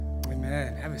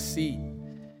Have a seat.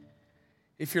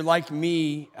 If you're like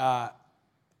me,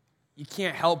 you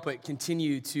can't help but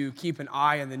continue to keep an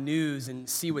eye on the news and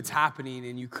see what's happening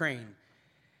in Ukraine.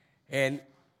 And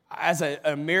as an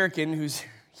American who's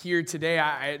here today,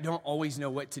 I don't always know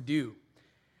what to do.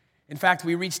 In fact,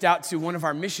 we reached out to one of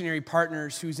our missionary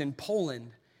partners who's in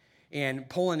Poland, and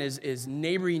Poland is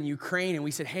neighboring Ukraine, and we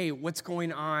said, hey, what's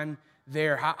going on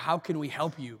there? How can we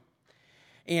help you?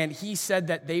 And he said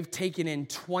that they've taken in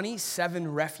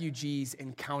 27 refugees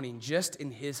and counting just in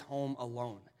his home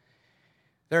alone.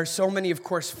 There are so many, of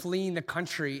course, fleeing the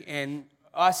country, and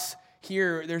us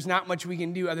here, there's not much we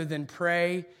can do other than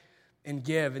pray and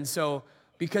give. And so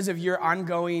because of your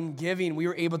ongoing giving, we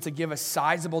were able to give a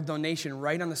sizable donation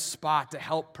right on the spot to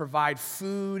help provide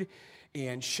food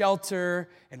and shelter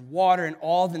and water and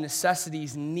all the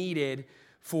necessities needed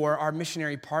for our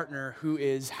missionary partner who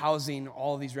is housing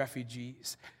all of these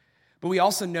refugees. But we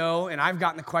also know, and I've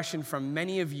gotten the question from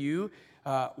many of you,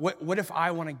 what if I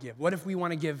want to give? What if we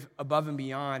want to give above and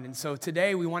beyond? And so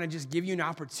today we want to just give you an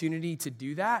opportunity to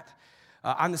do that.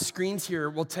 On the screens here,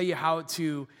 we'll tell you how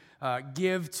to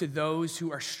give to those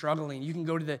who are struggling. You can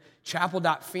go to the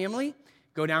chapel.family,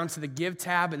 go down to the Give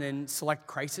tab, and then select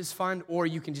Crisis Fund, or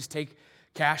you can just take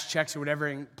cash, checks, or whatever,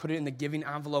 and put it in the giving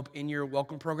envelope in your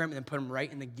welcome program, and then put them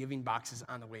right in the giving boxes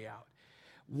on the way out.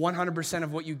 100%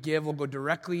 of what you give will go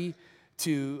directly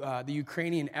to the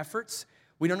Ukrainian efforts.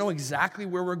 We don't know exactly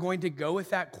where we're going to go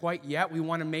with that quite yet. We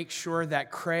want to make sure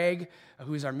that Craig,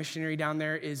 who's our missionary down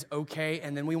there, is okay,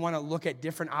 and then we want to look at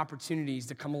different opportunities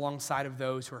to come alongside of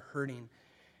those who are hurting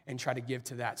and try to give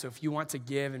to that. So if you want to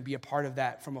give and be a part of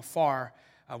that from afar,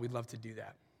 we'd love to do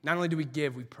that. Not only do we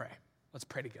give, we pray. Let's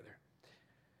pray together.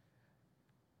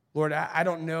 Lord, I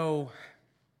don't know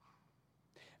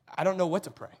what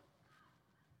to pray.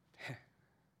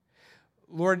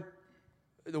 Lord,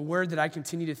 the word that I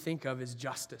continue to think of is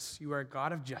justice. You are a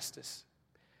God of justice.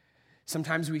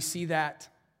 Sometimes we see that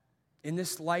in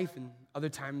this life, and other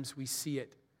times we see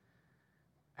it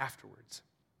afterwards.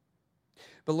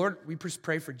 But Lord, we just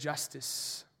pray for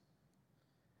justice.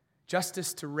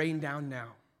 Justice to rain down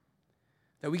now.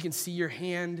 That we can see your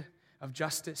hand of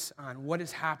justice on what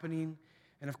is happening.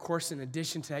 And of course, in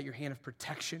addition to that, your hand of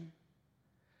protection,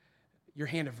 your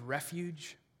hand of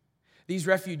refuge. These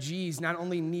refugees not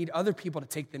only need other people to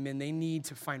take them in, they need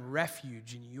to find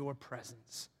refuge in your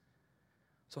presence.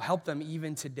 So help them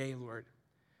even today, Lord.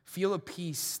 Feel a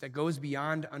peace that goes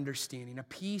beyond understanding, a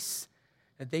peace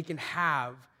that they can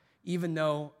have even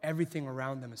though everything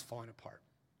around them is falling apart.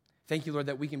 Thank you, Lord,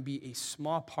 that we can be a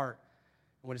small part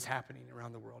in what is happening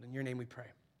around the world. In your name we pray.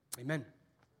 Amen.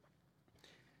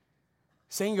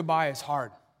 Saying goodbye is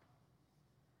hard.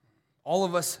 All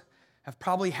of us have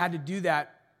probably had to do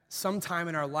that sometime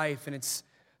in our life, and it's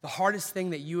the hardest thing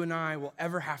that you and I will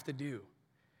ever have to do.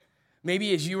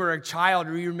 Maybe as you were a child,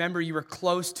 or you remember you were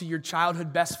close to your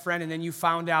childhood best friend, and then you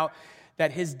found out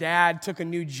that his dad took a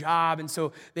new job, and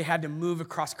so they had to move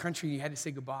across country, and you had to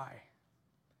say goodbye.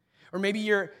 Or maybe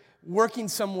you're working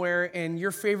somewhere, and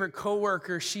your favorite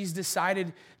coworker, she's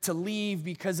decided to leave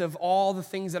because of all the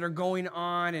things that are going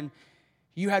on, and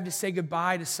you have to say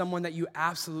goodbye to someone that you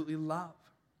absolutely love.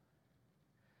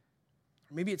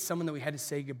 Or maybe it's someone that we had to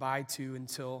say goodbye to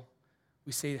until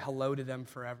we say hello to them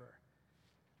forever.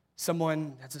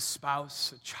 Someone that's a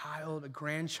spouse, a child, a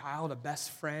grandchild, a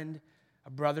best friend, a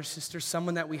brother, sister,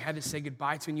 someone that we had to say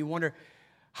goodbye to, and you wonder,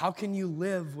 how can you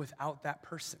live without that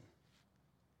person?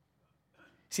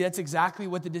 See, that's exactly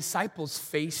what the disciples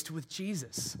faced with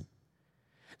Jesus.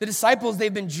 The disciples,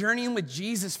 they've been journeying with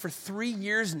Jesus for 3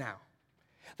 years now.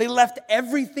 They left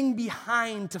everything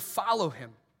behind to follow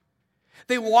him.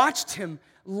 They watched him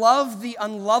love the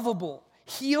unlovable,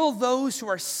 heal those who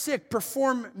are sick,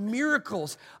 perform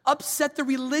miracles, upset the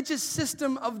religious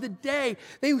system of the day.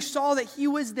 They saw that he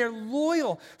was their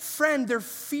loyal friend, their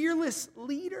fearless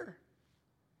leader.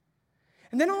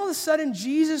 And then all of a sudden,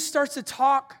 Jesus starts to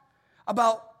talk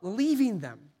about leaving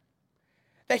them,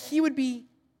 that he would be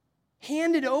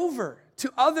handed over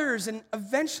to others and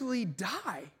eventually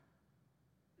die.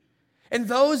 And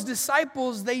those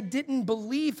disciples, they didn't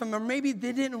believe him, or maybe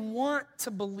they didn't want to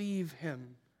believe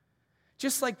him.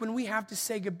 Just like when we have to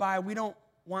say goodbye, we don't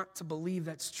want to believe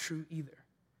that's true either.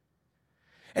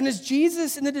 And as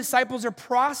Jesus and the disciples are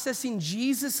processing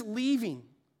Jesus leaving,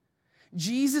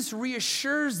 Jesus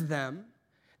reassures them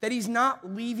that he's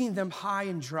not leaving them high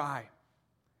and dry.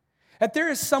 That there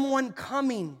is someone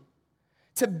coming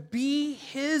to be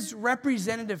his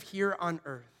representative here on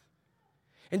earth.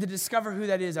 And to discover who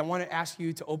that is, I want to ask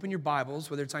you to open your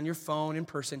Bibles, whether it's on your phone, in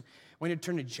person. I want you to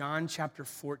turn to John chapter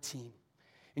 14.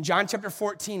 In John chapter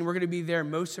 14, we're going to be there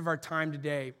most of our time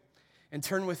today. and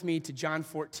turn with me to John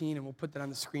 14, and we'll put that on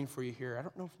the screen for you here. I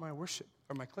don't know if my worship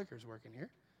or my clicker is working here.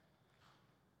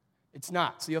 It's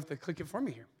not, so you have to click it for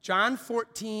me here. John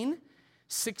 14,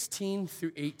 16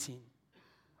 through 18.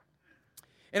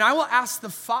 And I will ask the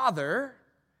Father,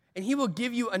 and he will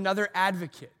give you another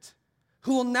advocate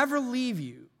who will never leave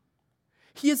you.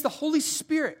 He is the Holy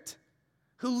Spirit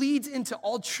who leads into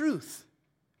all truth.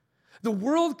 The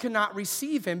world cannot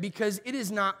receive him because it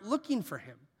is not looking for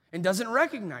him and doesn't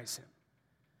recognize him.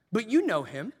 But you know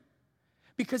him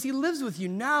because he lives with you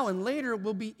now and later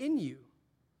will be in you.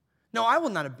 No, I will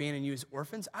not abandon you as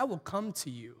orphans. I will come to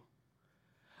you.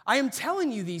 I am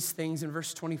telling you these things in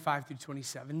verse 25 through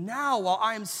 27, now while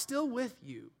I am still with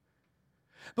you.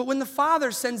 But when the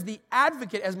Father sends the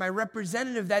advocate as my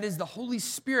representative, that is the Holy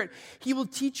Spirit, he will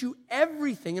teach you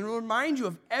everything and will remind you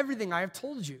of everything I have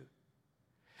told you.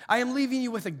 I am leaving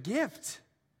you with a gift,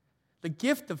 the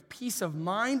gift of peace of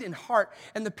mind and heart.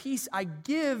 And the peace I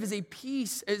give is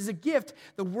a gift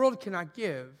the world cannot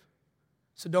give.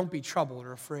 So don't be troubled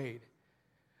or afraid.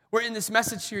 We're in this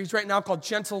message series right now called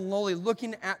Gentle and Lowly,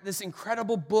 looking at this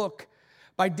incredible book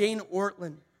by Dane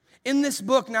Ortlund. In this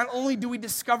book, not only do we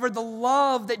discover the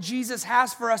love that Jesus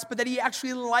has for us, but that he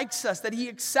actually likes us, that he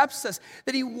accepts us,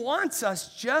 that he wants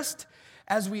us just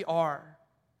as we are.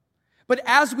 But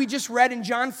as we just read in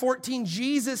John 14,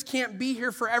 Jesus can't be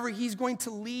here forever. He's going to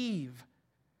leave.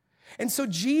 And so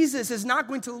Jesus is not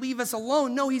going to leave us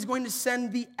alone. No, he's going to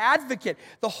send the advocate,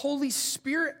 the Holy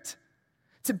Spirit,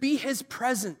 to be his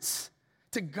presence,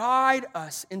 to guide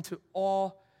us into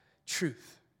all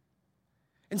truth.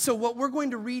 And so what we're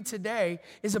going to read today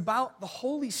is about the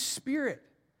Holy Spirit.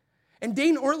 And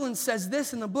Dane Ortlund says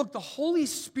this in the book, the Holy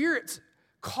Spirit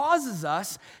causes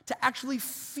us to actually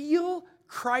feel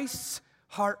Christ's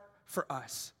heart for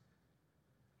us.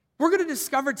 We're going to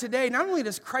discover today, not only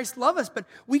does Christ love us, but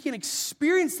we can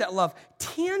experience that love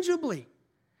tangibly,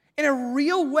 in a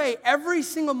real way, every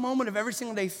single moment of every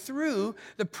single day through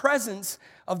the presence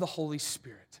of the Holy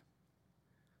Spirit.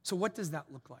 So what does that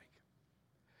look like?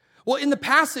 Well, in the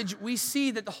passage, we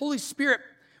see that the Holy Spirit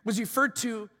was referred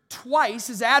to twice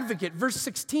as advocate. Verse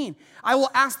 16, I will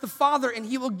ask the Father, and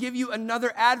he will give you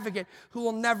another advocate who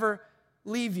will never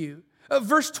leave you.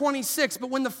 Verse 26, but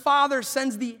when the Father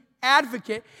sends the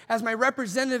advocate as my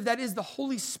representative, that is the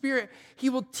Holy Spirit, he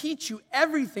will teach you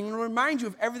everything and remind you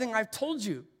of everything I've told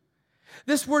you.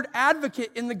 This word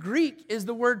advocate in the Greek is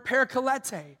the word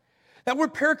parakalete. That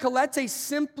word parakalete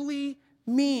simply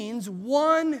means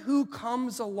one who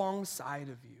comes alongside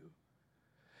of you.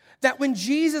 That when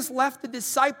Jesus left the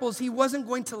disciples, he wasn't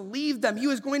going to leave them. He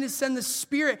was going to send the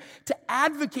Spirit to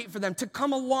advocate for them, to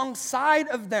come alongside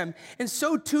of them. And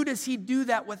so too does he do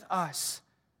that with us.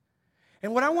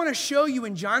 And what I want to show you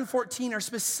in John 14 are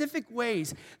specific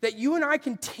ways that you and I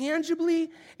can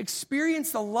tangibly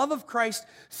experience the love of Christ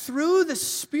through the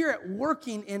Spirit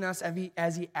working in us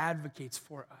as he advocates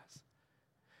for us.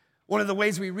 One of the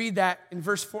ways we read that in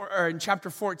in chapter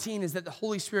 14 is that the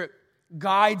Holy Spirit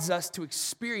guides us to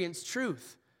experience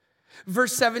truth.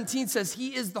 Verse 17 says,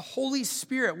 he is the Holy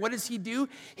Spirit. What does he do?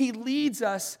 He leads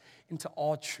us into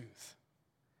all truth.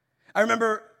 I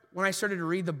remember when I started to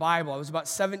read the Bible, I was about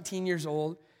 17 years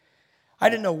old. I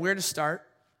didn't know where to start.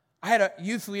 I had a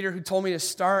youth leader who told me to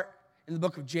start in the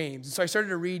book of James. And so I started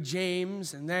to read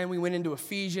James, and then we went into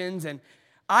Ephesians, and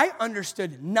I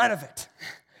understood none of it.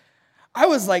 I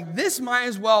was like, this might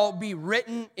as well be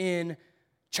written in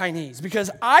Chinese because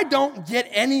I don't get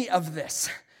any of this.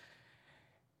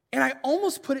 And I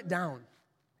almost put it down.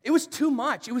 It was too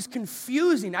much. It was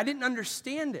confusing. I didn't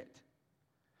understand it.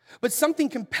 But something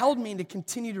compelled me to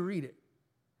continue to read it.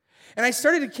 And I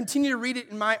started to continue to read it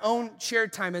in my own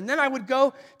shared time. And then I would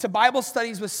go to Bible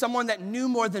studies with someone that knew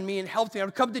more than me and helped me. I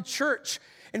would come to church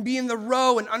and be in the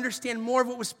row and understand more of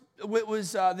what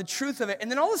was the truth of it. And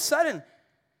then all of a sudden,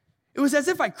 it was as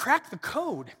if I cracked the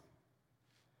code.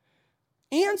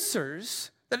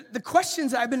 Answers, the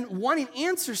questions that I've been wanting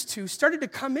answers to started to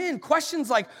come in. Questions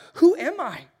like, who am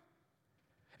I?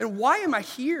 And why am I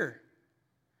here?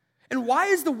 And why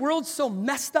is the world so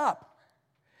messed up?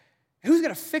 Who's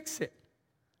going to fix it?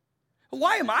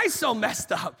 Why am I so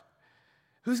messed up?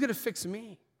 Who's going to fix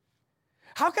me?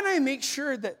 How can I make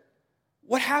sure that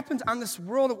what happens on this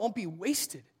world, it won't be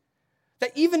wasted?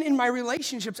 That even in my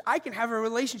relationships, I can have a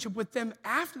relationship with them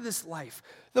after this life.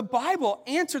 The Bible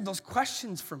answered those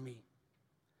questions for me.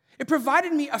 It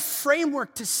provided me a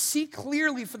framework to see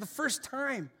clearly for the first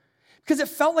time because it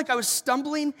felt like I was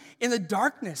stumbling in the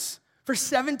darkness for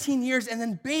 17 years, and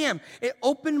then bam, it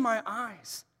opened my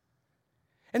eyes.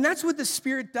 And that's what the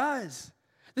Spirit does.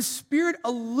 The Spirit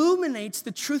illuminates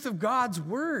the truth of God's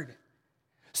word.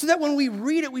 So that when we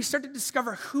read it, we start to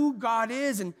discover who God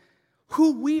is and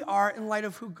who we are in light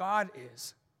of who God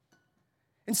is.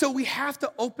 And so we have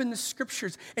to open the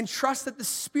scriptures and trust that the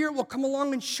Spirit will come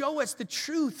along and show us the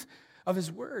truth of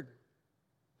his word.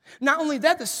 Not only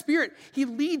that, the Spirit, he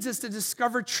leads us to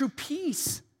discover true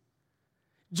peace.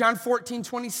 John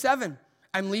 14:27,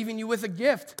 I'm leaving you with a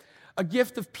gift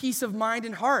of peace of mind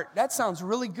and heart. That sounds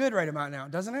really good right about now,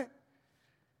 doesn't it?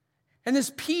 And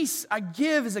this peace I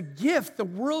give is a gift the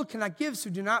world cannot give, so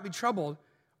do not be troubled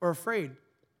or afraid.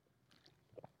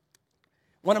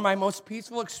 One of my most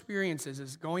peaceful experiences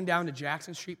is going down to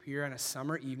Jackson Street Pier on a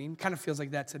summer evening. Kind of feels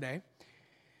like that today.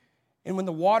 And when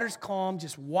the water's calm,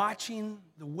 just watching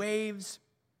the waves,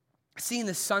 seeing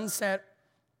the sunset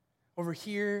over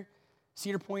here,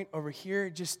 Cedar Point over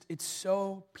here, it's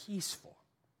so peaceful.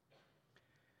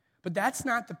 But that's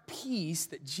not the peace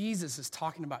that Jesus is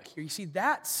talking about here. You see,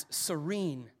 that's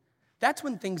serene. That's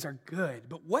when things are good.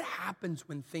 But what happens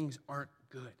when things aren't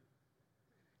good?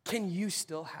 Can you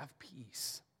still have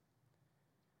peace?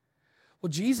 Well,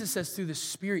 Jesus says through the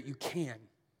Spirit you can.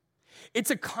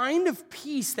 It's a kind of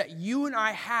peace that you and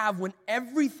I have when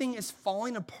everything is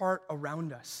falling apart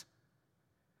around us.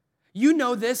 You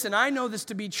know this, and I know this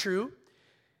to be true.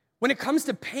 When it comes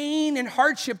to pain and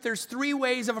hardship, there's three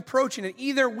ways of approaching it.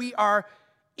 Either we are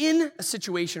in a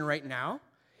situation right now,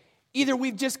 either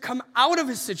we've just come out of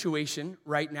a situation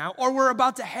right now, or we're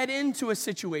about to head into a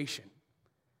situation.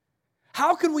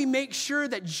 How can we make sure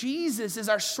that Jesus is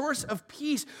our source of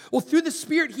peace? Well, through the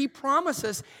Spirit, he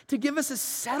promises to give us a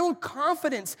settled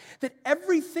confidence that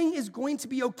everything is going to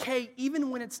be okay, even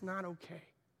when it's not okay.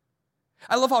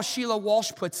 I love how Sheila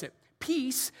Walsh puts it.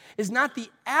 Peace is not the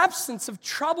absence of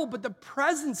trouble, but the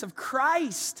presence of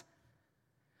Christ.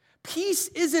 Peace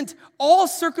isn't all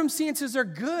circumstances are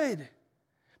good.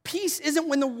 Peace isn't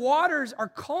when the waters are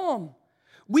calm.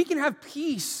 We can have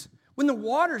peace when the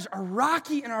waters are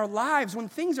rocky in our lives, when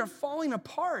things are falling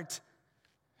apart.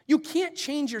 You can't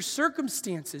change your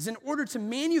circumstances. In order to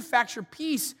manufacture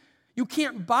peace, you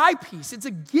can't buy peace. It's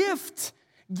a gift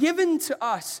given to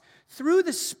us through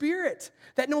the Spirit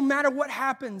that no matter what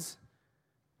happens,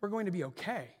 we're going to be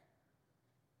okay.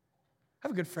 I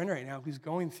have a good friend right now who's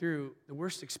going through the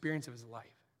worst experience of his life.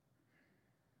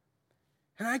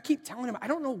 And I keep telling him, I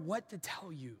don't know what to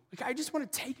tell you. I just want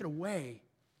to take it away.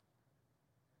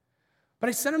 But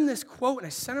I sent him this quote and I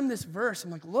sent him this verse. I'm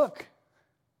like, look,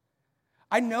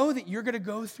 I know that you're going to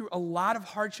go through a lot of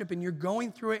hardship and you're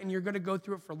going through it and you're going to go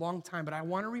through it for a long time. But I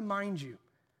want to remind you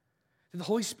that the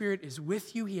Holy Spirit is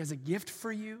with you. He has a gift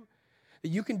for you that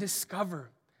you can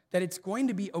discover that it's going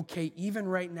to be okay even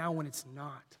right now when it's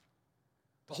not.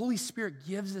 The Holy Spirit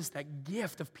gives us that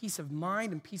gift of peace of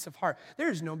mind and peace of heart.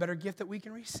 There is no better gift that we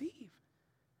can receive.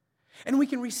 And we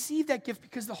can receive that gift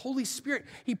because the Holy Spirit,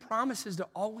 he promises to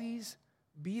always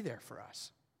be there for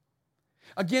us.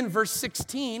 Again, verse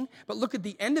 16, but look at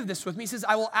the end of this with me. He says,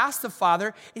 I will ask the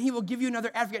Father, and he will give you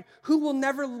another advocate who will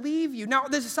never leave you. Now,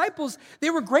 the disciples, they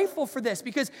were grateful for this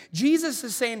because Jesus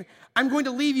is saying, I'm going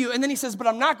to leave you. And then he says, but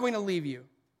I'm not going to leave you.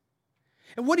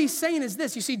 And what he's saying is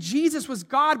this. You see, Jesus was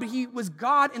God, but he was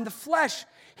God in the flesh.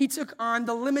 He took on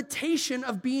the limitation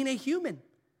of being a human.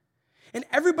 And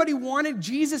everybody wanted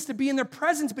Jesus to be in their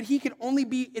presence, but he could only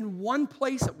be in one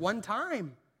place at one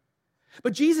time.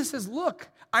 But Jesus says, look,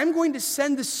 I'm going to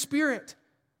send the Spirit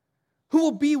who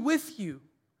will be with you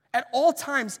at all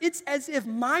times. It's as if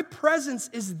my presence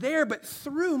is there, but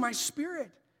through my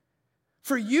Spirit.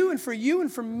 For you and for you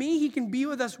and for me, he can be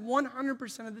with us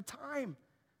 100% of the time,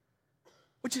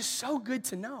 which is so good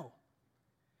to know.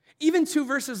 Even 2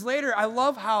 verses later, I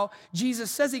love how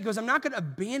Jesus says, he goes, I'm not going to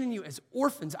abandon you as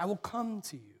orphans. I will come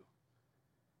to you.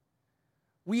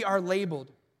 We are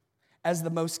labeled as the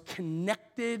most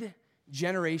connected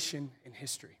generation in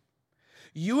history.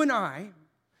 You and I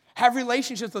have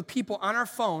relationships with people on our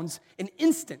phones in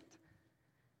instant.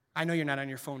 I know you're not on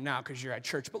your phone now because you're at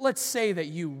church, but let's say that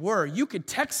you were. You could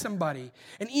text somebody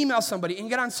and email somebody and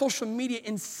get on social media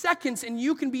in seconds, and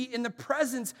you can be in the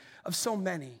presence of so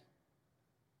many.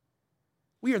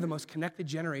 We are the most connected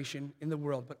generation in the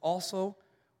world, but also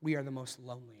we are the most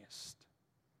loneliest.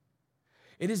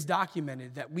 It is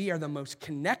documented that we are the most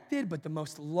connected, but the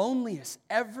most loneliest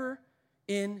ever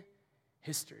in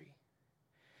history.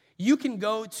 You can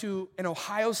go to an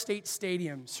Ohio State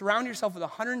stadium, surround yourself with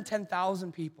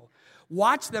 110,000 people,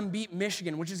 watch them beat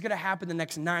Michigan, which is going to happen the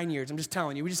next 9 years. I'm just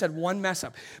telling you, we just had one mess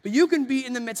up. But you can be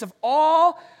in the midst of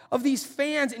all of these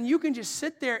fans, and you can just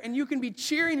sit there, and you can be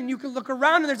cheering, and you can look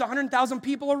around, and there's 100,000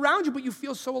 people around you, but you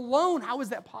feel so alone. How is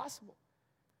that possible?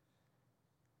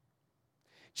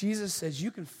 Jesus says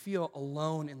you can feel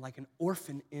alone and like an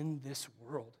orphan in this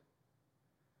world.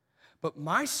 But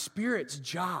my Spirit's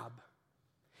job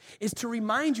is to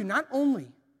remind you not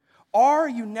only are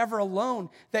you never alone,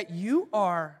 that you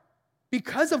are,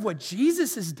 because of what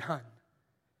Jesus has done,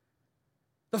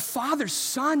 the Father's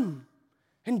son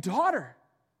and daughter.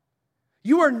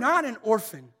 You are not an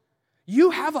orphan.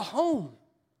 You have a home.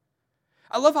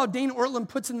 I love how Dane Ortland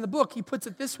puts it in the book. He puts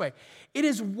it this way. It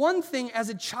is one thing as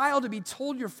a child to be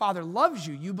told your father loves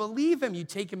you. You believe him. You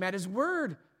take him at his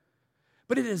word.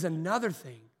 But it is another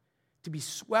thing to be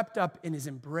swept up in his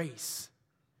embrace,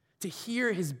 to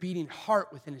hear his beating heart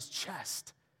within his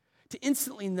chest, to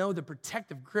instantly know the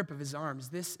protective grip of his arms.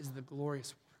 This is the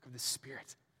glorious work of the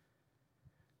Spirit.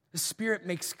 The Spirit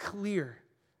makes clear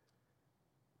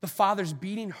the Father's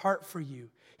beating heart for you.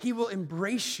 He will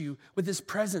embrace you with his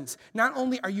presence. Not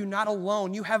only are you not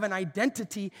alone, you have an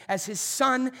identity as his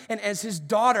son and as his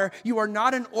daughter. You are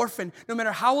not an orphan. No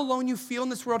matter how alone you feel in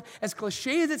this world, as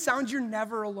cliche as it sounds, you're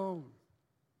never alone.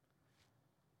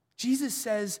 Jesus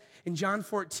says in John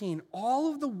 14,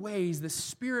 all of the ways the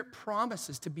Spirit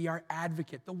promises to be our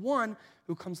advocate, the one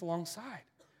who comes alongside.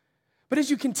 But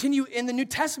as you continue in the New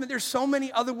Testament, there's so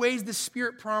many other ways the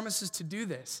Spirit promises to do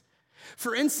this.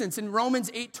 For instance, in Romans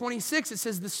 8:26, it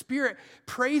says the Spirit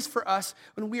prays for us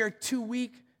when we are too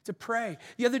weak to pray.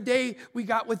 The other day, we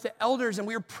got with the elders and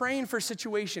we were praying for a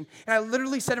situation. And I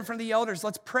literally said in front of the elders,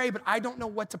 let's pray, but I don't know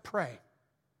what to pray.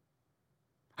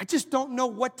 I just don't know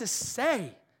what to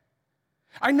say.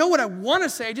 I know what I want to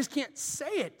say, I just can't say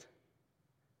it.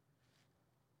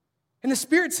 And the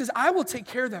Spirit says, I will take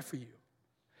care of that for you.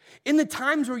 In the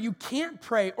times where you can't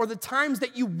pray, or the times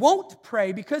that you won't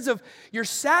pray because of your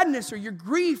sadness or your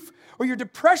grief or your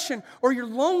depression or your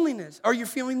loneliness, or you're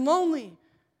feeling lonely,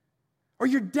 or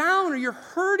you're down or you're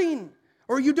hurting,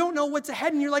 or you don't know what's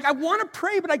ahead and you're like, I want to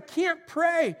pray, but I can't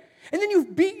pray. And then you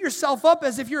beat yourself up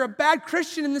as if you're a bad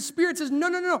Christian, and the Spirit says,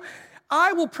 no,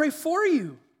 I will pray for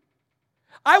you.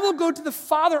 I will go to the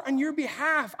Father on your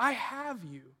behalf. I have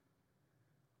you.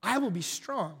 I will be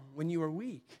strong when you are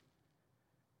weak.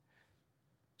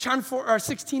 John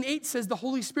 16:8 says the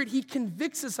Holy Spirit, he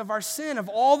convicts us of our sin, of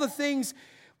all the things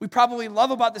we probably love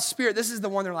about the Spirit. This is the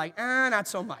one they're like, not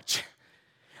so much.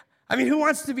 I mean, who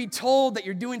wants to be told that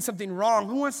you're doing something wrong?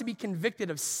 Who wants to be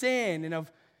convicted of sin and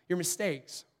of your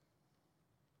mistakes?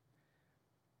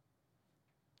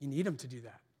 You need him to do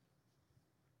that.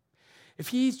 If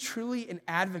he's truly an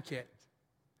advocate,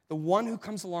 the one who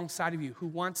comes alongside of you, who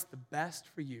wants the best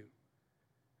for you,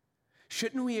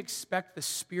 shouldn't we expect the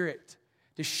Spirit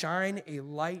to shine a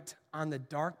light on the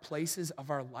dark places of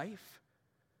our life,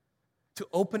 to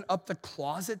open up the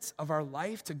closets of our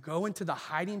life, to go into the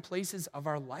hiding places of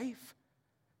our life?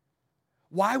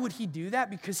 Why would he do that?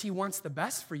 Because he wants the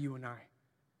best for you and I.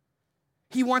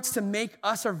 He wants to make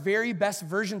us our very best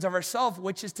versions of ourselves,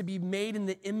 which is to be made in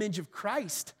the image of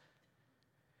Christ.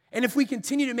 And if we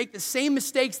continue to make the same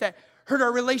mistakes that hurt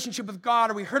our relationship with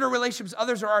God, or we hurt our relationships with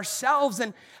others or ourselves,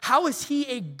 then how is he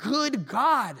a good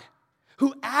God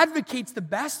who advocates the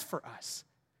best for us?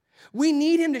 We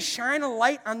need him to shine a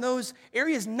light on those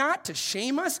areas, not to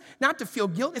shame us, not to feel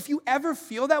guilt. If you ever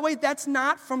feel that way, that's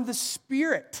not from the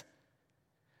Spirit.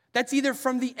 That's either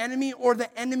from the enemy or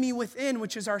the enemy within,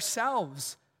 which is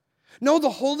ourselves. No, the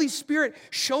Holy Spirit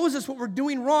shows us what we're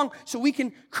doing wrong so we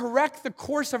can correct the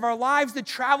course of our lives, to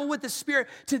travel with the Spirit,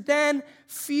 to then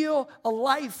feel a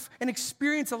life and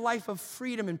experience a life of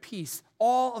freedom and peace.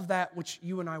 All of that which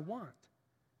you and I want.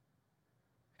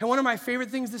 And one of my favorite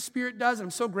things the Spirit does, and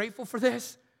I'm so grateful for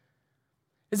this,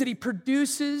 is that he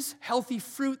produces healthy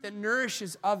fruit that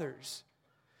nourishes others.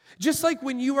 Just like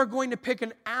when you are going to pick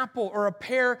an apple or a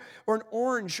pear or an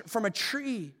orange from a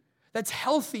tree that's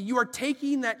healthy, you are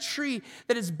taking that tree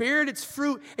that has bared its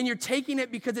fruit and you're taking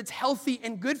it because it's healthy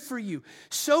and good for you.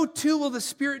 So too will the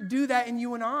Spirit do that in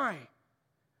you and I.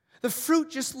 The fruit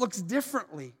just looks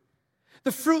differently.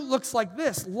 The fruit looks like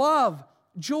this: love,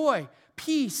 joy,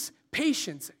 peace,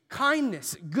 patience,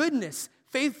 kindness, goodness,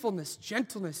 faithfulness,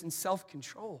 gentleness, and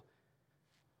self-control.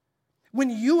 When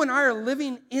you and I are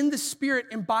living in the Spirit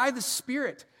and by the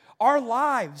Spirit, our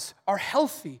lives are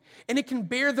healthy, and it can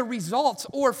bear the results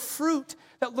or fruit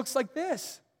that looks like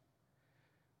this.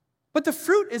 But the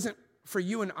fruit isn't for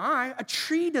you and I. A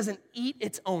tree doesn't eat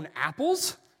its own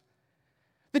apples.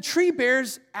 The tree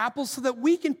bears apples so that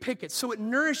we can pick it, so it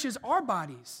nourishes our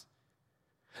bodies.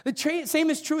 The same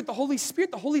is true with the Holy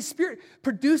Spirit. The Holy Spirit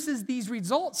produces these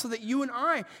results so that you and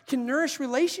I can nourish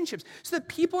relationships, so that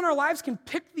people in our lives can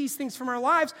pick these things from our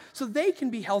lives so they can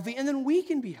be healthy and then we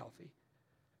can be healthy.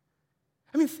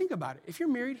 I mean, think about it. If you're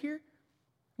married here,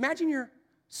 imagine your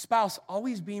spouse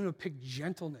always being able to pick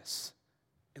gentleness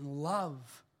and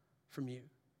love from you.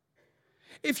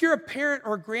 If you're a parent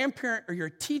or a grandparent or you're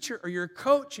a teacher or you're a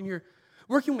coach and you're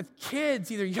working with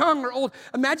kids, either young or old,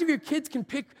 imagine if your kids can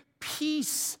pick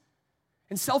peace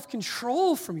and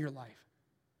self-control from your life.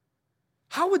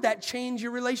 How would that change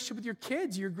your relationship with your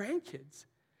kids, your grandkids?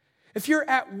 If you're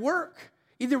at work,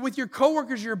 either with your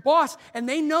coworkers or your boss, and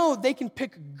they know they can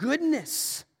pick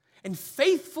goodness and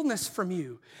faithfulness from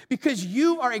you because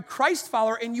you are a Christ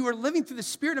follower and you are living through the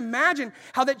Spirit, imagine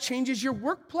how that changes your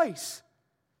workplace.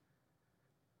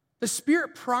 The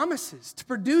Spirit promises to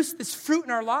produce this fruit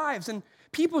in our lives, and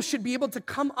people should be able to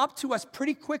come up to us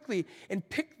pretty quickly and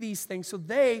pick these things so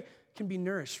they can be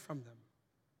nourished from them.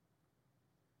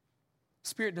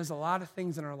 Spirit does a lot of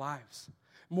things in our lives,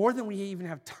 more than we even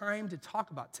have time to talk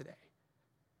about today.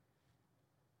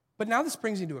 But now this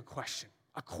brings me to a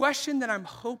question that I'm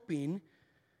hoping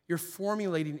you're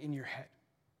formulating in your head.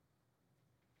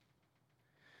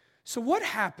 So what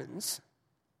happens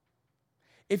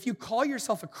if you call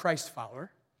yourself a Christ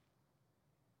follower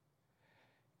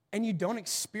and you don't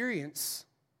experience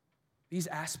these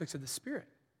aspects of the Spirit?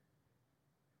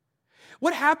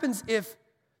 What happens if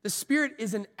the Spirit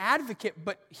is an advocate,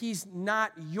 but he's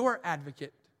not your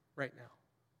advocate right now?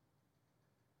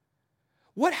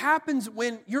 What happens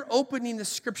when you're opening the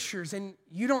Scriptures and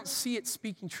you don't see it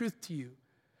speaking truth to you?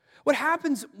 What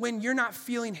happens when you're not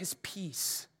feeling his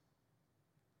peace?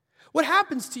 What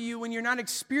happens to you when you're not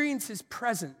experiencing his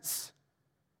presence?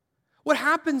 What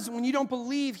happens when you don't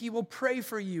believe he will pray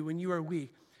for you when you are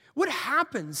weak? What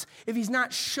happens if he's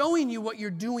not showing you what you're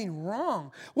doing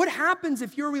wrong? What happens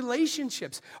if your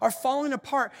relationships are falling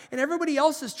apart and everybody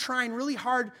else is trying really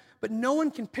hard, but no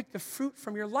one can pick the fruit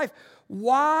from your life?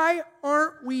 Why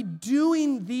aren't we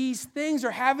doing these things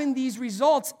or having these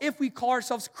results if we call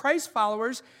ourselves Christ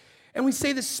followers and we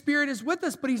say the Spirit is with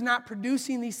us, but he's not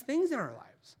producing these things in our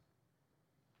lives?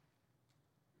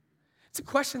 It's a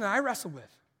question that I wrestle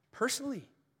with personally.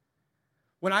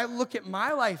 When I look at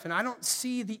my life and I don't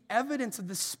see the evidence of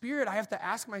the Spirit, I have to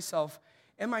ask myself,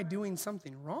 am I doing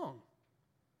something wrong?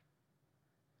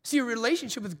 See, a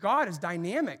relationship with God is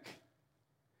dynamic.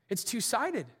 It's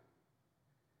two-sided.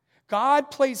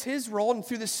 God plays his role, and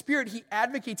through the Spirit, he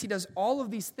advocates, he does all of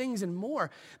these things and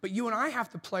more. But you and I have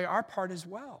to play our part as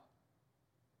well.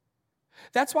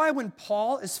 That's why when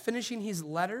Paul is finishing his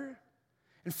letter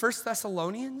in 1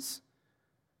 Thessalonians,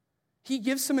 he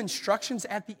gives some instructions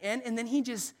at the end, and then he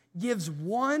just gives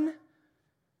one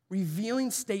revealing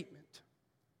statement,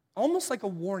 almost like a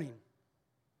warning.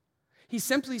 He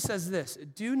simply says this: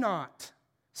 do not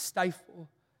stifle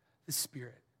the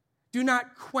Spirit. Do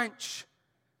not quench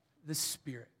the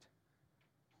Spirit.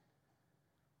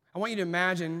 I want you to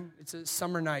imagine it's a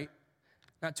summer night,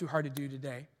 not too hard to do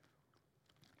today.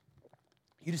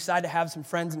 You decide to have some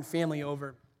friends and family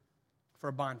over for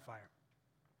a bonfire.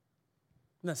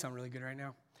 Doesn't that sound really good right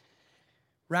now?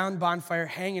 Round bonfire,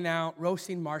 hanging out,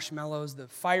 roasting marshmallows. The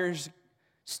fire's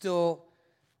still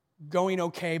going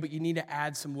okay, but you need to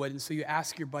add some wood. And so you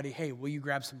ask your buddy, hey, will you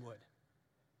grab some wood?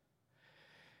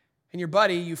 And your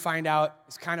buddy, you find out,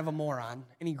 is kind of a moron,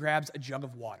 and he grabs a jug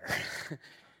of water.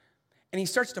 And he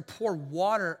starts to pour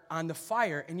water on the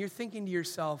fire, and you're thinking to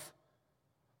yourself,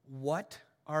 what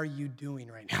are you doing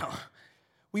right now?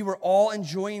 We were all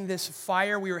enjoying this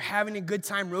fire. We were having a good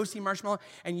time roasting marshmallow,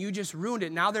 and you just ruined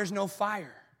it. Now there's no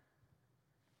fire.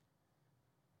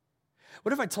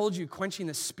 What if I told you quenching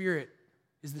the Spirit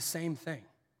is the same thing?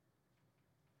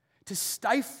 To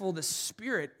stifle the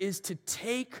Spirit is to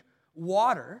take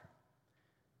water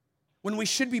when we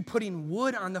should be putting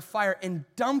wood on the fire and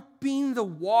dumping the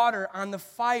water on the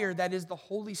fire that is the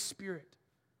Holy Spirit,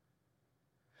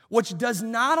 which does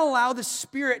not allow the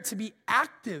Spirit to be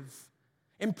active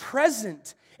and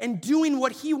present and doing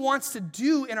what he wants to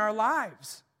do in our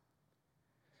lives.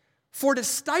 For to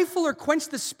stifle or quench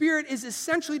the Spirit is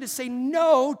essentially to say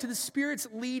no to the Spirit's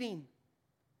leading.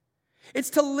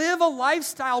 It's to live a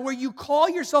lifestyle where you call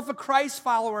yourself a Christ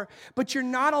follower, but you're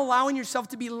not allowing yourself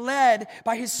to be led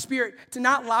by his Spirit, to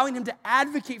not allowing him to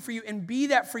advocate for you and be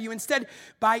that for you. Instead,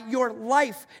 by your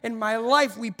life and my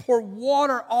life, we pour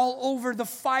water all over the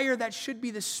fire that should be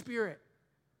the Spirit.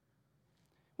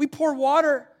 We pour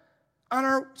water on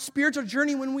our spiritual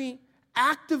journey when we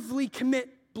actively commit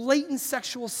blatant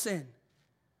sexual sin,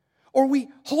 or we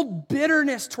hold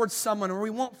bitterness towards someone, or we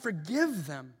won't forgive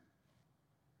them.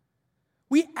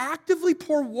 We actively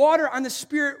pour water on the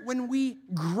Spirit when we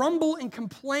grumble and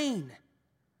complain,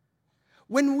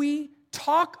 when we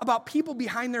talk about people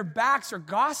behind their backs or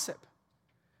gossip,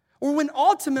 or when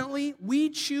ultimately we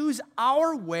choose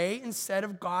our way instead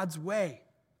of God's way.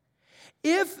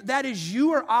 If that is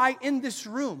you or I in this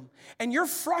room, and you're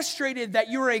frustrated that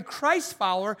you're a Christ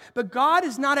follower, but God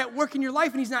is not at work in your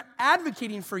life and He's not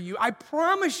advocating for you, I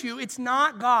promise you it's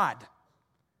not God.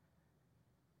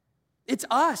 It's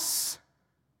us.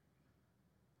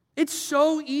 It's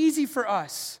so easy for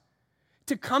us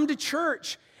to come to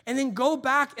church and then go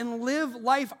back and live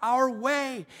life our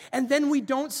way, and then we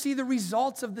don't see the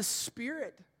results of the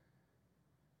Spirit.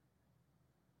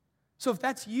 So if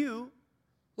that's you,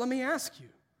 let me ask you,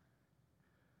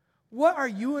 what are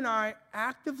you and I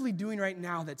actively doing right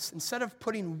now that's, instead of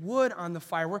putting wood on the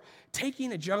fire, we're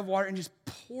taking a jug of water and just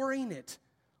pouring it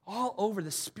all over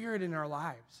the Spirit in our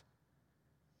lives?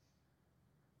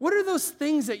 What are those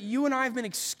things that you and I have been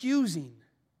excusing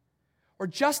or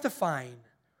justifying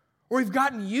or we've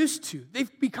gotten used to?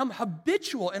 They've become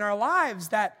habitual in our lives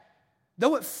that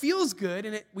though it feels good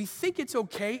and we think it's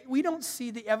okay, we don't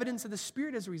see the evidence of the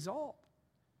Spirit as a result.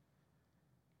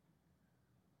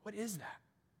 What is that?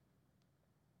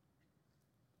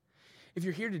 If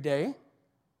you're here today,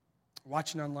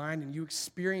 watching online, and you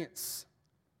experience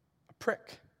a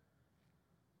prick,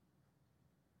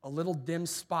 a little dim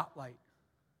spotlight,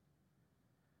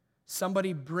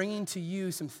 somebody bringing to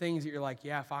you some things that you're like,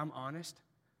 yeah, if I'm honest,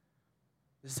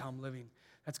 this is how I'm living.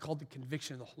 That's called the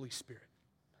conviction of the Holy Spirit.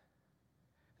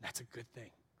 And that's a good thing.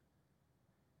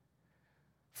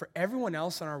 For everyone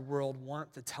else in our world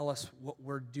want to tell us what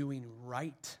we're doing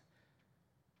right,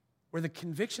 where the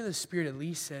conviction of the Spirit at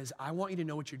least says, I want you to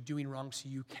know what you're doing wrong so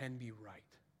you can be right.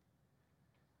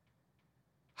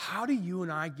 How do you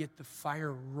and I get the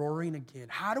fire roaring again?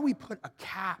 How do we put a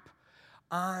cap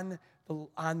on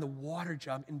the water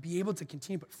jug and be able to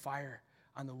continue to put fire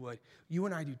on the wood? You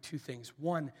and I do two things.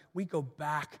 One, we go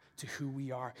back to who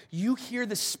we are. You hear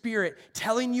the Spirit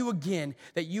telling you again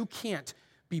that you can't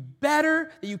be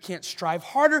better, that you can't strive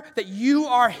harder, that you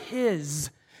are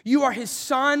His. You are His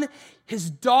son, His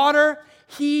daughter.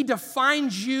 He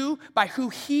defines you by who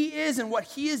He is and what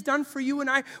He has done for you and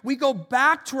I. We go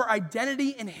back to our identity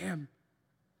in Him.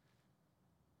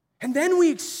 And then we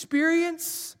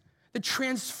experience the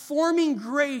transforming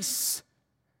grace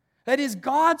that is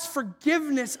God's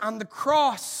forgiveness on the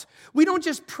cross. We don't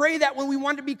just pray that when we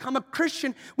want to become a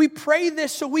Christian. We pray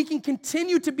this so we can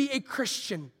continue to be a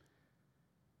Christian.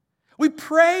 We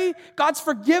pray God's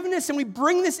forgiveness and we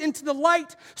bring this into the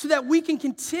light so that we can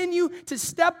continue to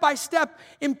step by step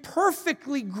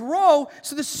imperfectly grow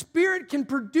so the Spirit can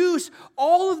produce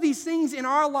all of these things in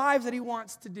our lives that He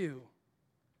wants to do.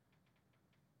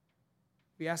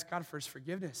 We ask God for His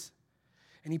forgiveness,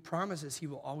 and He promises He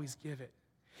will always give it.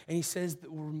 And He says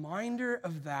the reminder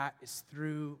of that is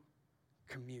through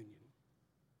communion.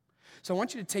 So I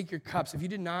want you to take your cups. If you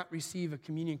did not receive a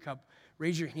communion cup,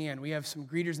 raise your hand. We have some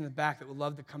greeters in the back that would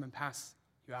love to come and pass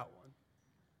you out one.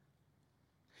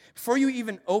 Before you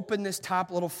even open this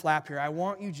top little flap here, I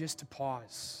want you just to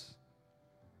pause.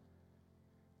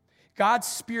 God's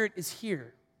Spirit is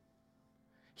here.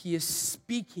 He is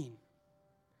speaking.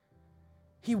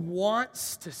 He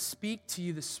wants to speak to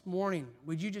you this morning.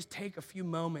 Would you just take a few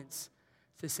moments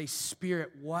to say,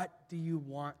 Spirit, what do you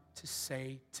want to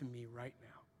say to me right now?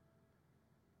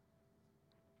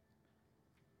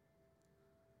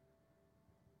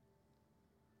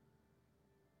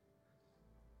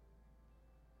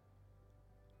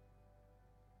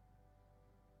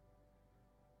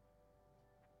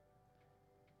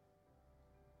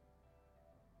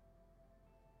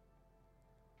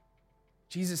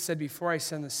 Jesus said, before I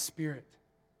send the Spirit,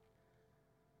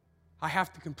 I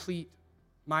have to complete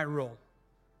my role.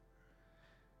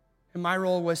 And my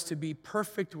role was to be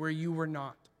perfect where you were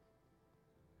not.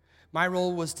 My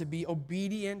role was to be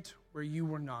obedient where you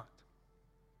were not.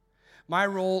 My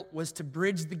role was to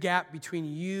bridge the gap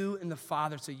between you and the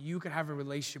Father so you could have a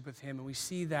relationship with Him. And we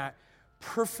see that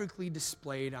perfectly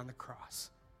displayed on the cross.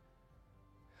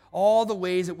 All the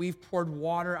ways that we've poured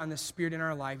water on the Spirit in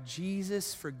our life,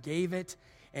 Jesus forgave it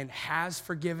and has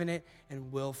forgiven it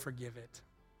and will forgive it.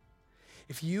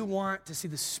 If you want to see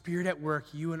the Spirit at work,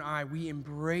 you and I, we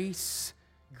embrace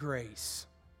grace.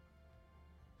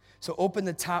 So open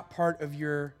the top part of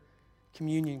your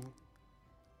communion.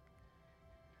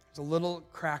 There's a little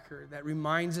cracker that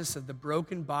reminds us of the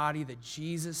broken body that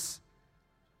Jesus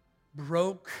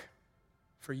broke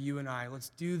for you and I. Let's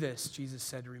do this, Jesus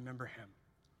said, to remember Him.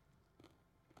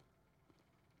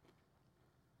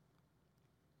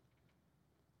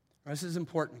 This is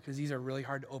important because these are really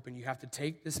hard to open. You have to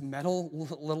take this metal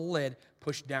little lid,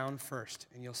 push down first,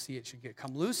 and you'll see it should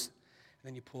come loose, and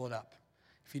then you pull it up.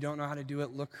 If you don't know how to do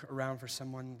it, look around for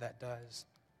someone that does.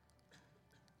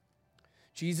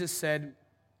 Jesus said,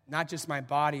 not just my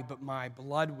body, but my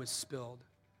blood was spilled.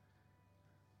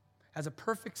 as a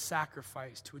perfect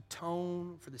sacrifice to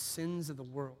atone for the sins of the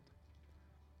world,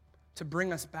 to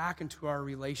bring us back into our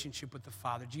relationship with the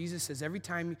Father. Jesus says, every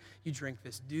time you drink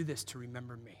this, do this to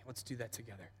remember me. Let's do that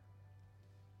together.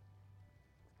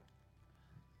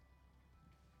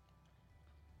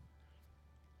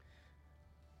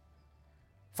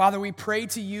 Father, we pray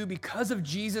to you because of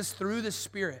Jesus through the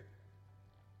Spirit.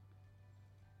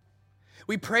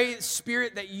 We pray,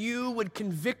 Spirit, that you would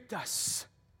convict us.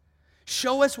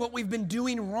 Show us what we've been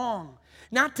doing wrong.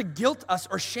 Not to guilt us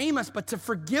or shame us, but to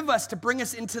forgive us, to bring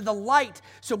us into the light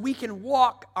so we can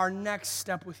walk our next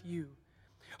step with you.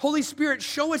 Holy Spirit,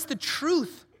 show us the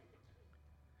truth.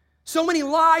 So many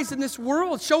lies in this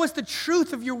world. Show us the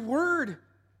truth of your word.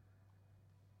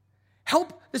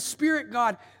 Help the Spirit,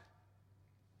 God,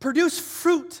 produce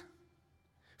fruit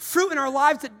in our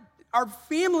lives that our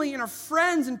family and our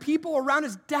friends and people around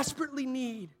us desperately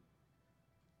need.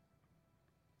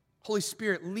 Holy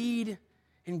Spirit, lead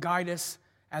and guide us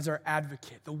as our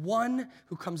advocate, the one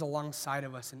who comes alongside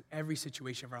of us in every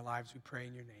situation of our lives. We pray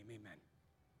in your name, amen.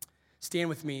 Stand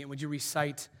with me, and would you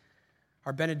recite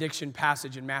our benediction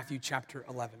passage in Matthew chapter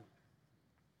 11.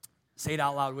 Say it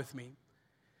out loud with me.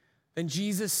 Then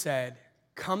Jesus said,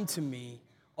 "Come to me,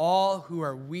 all who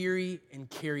are weary and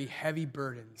carry heavy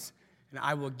burdens, and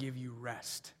I will give you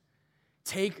rest.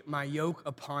 Take my yoke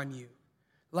upon you.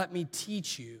 Let me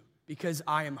teach you, because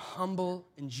I am humble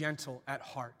and gentle at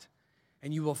heart,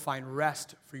 and you will find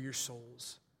rest for your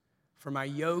souls. For my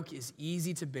yoke is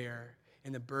easy to bear,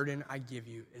 and the burden I give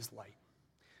you is light."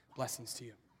 Blessings to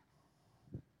you.